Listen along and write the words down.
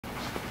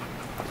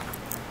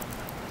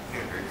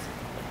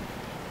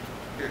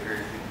Good,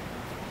 Gracie.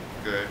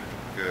 Good,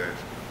 good,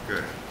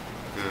 good,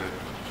 good,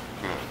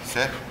 good.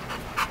 Sit.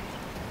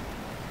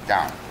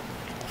 Down.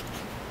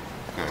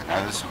 Good.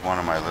 Now this is one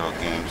of my little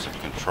games of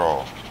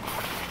control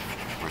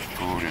with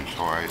food and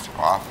toys.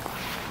 Off.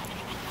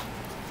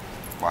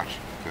 Watch.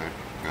 Good,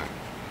 good,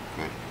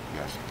 good.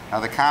 Yes.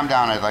 Now the calm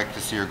down I'd like to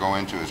see her go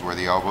into is where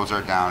the elbows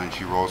are down and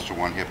she rolls to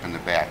one hip in the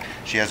back.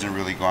 She hasn't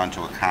really gone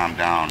to a calm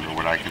down, or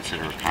what I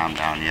consider a calm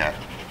down, yet.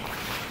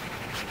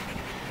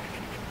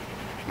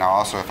 Now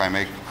also, if I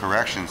make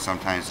corrections,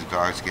 sometimes the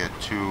dogs get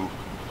too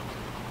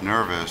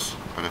nervous,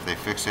 but if they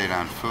fixate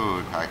on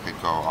food, I could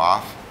go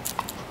off,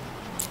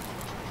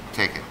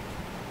 take it.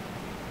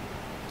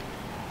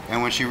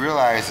 And when she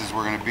realizes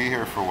we're going to be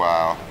here for a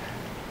while,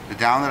 the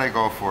down that I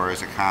go for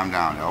is a calm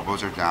down.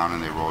 Elbows are down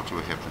and they roll to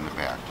a hip in the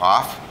back.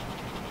 Off,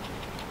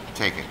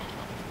 take it.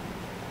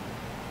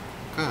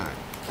 Good,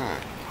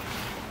 good.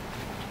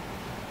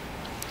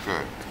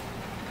 Good,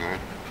 good.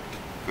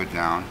 Good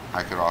down.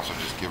 I could also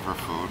just give her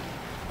food.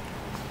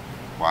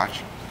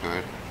 Watch.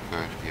 Good,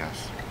 good,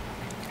 yes.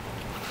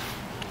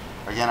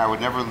 Again, I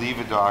would never leave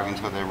a dog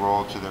until they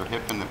roll to their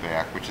hip in the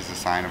back, which is a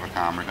sign of a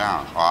calmer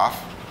down.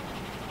 Off.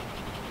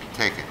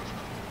 Take it.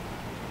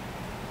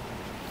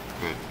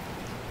 Good.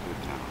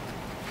 Good down.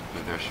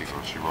 Good, there she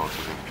goes. She rolls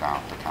to the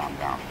calm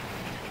down.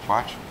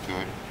 Watch.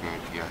 Good,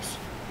 good, yes.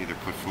 Either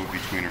put food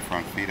between her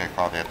front feet. I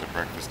call that the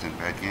breakfast in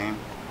bed game.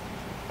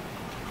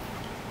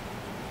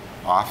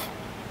 Off.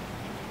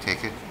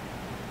 Take it.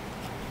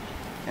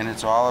 And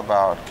it's all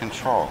about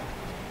control.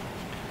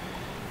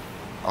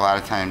 A lot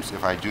of times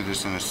if I do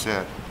this in a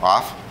sit,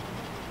 off,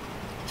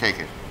 take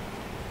it.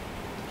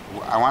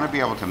 I want to be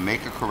able to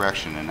make a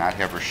correction and not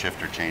have her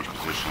shift or change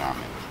position on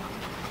me.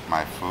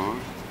 My food,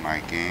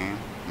 my game,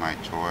 my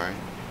toy,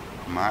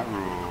 my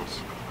rules.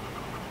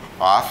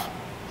 Off,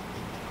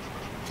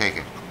 take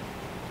it.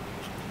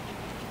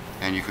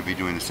 And you could be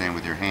doing the same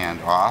with your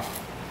hand.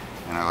 Off,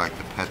 and I like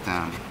to pet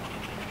them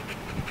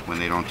when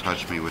they don't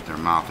touch me with their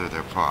mouth or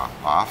their paw.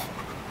 Off.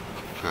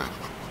 Good.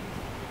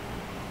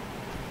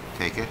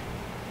 Take it.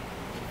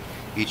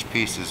 Each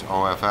piece is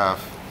OFF.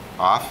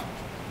 Off.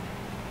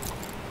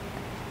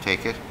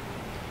 Take it.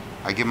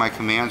 I give my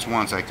commands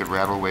once. I could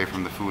rattle away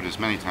from the food as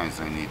many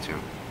times as I need to.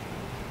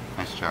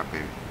 Nice job,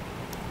 baby.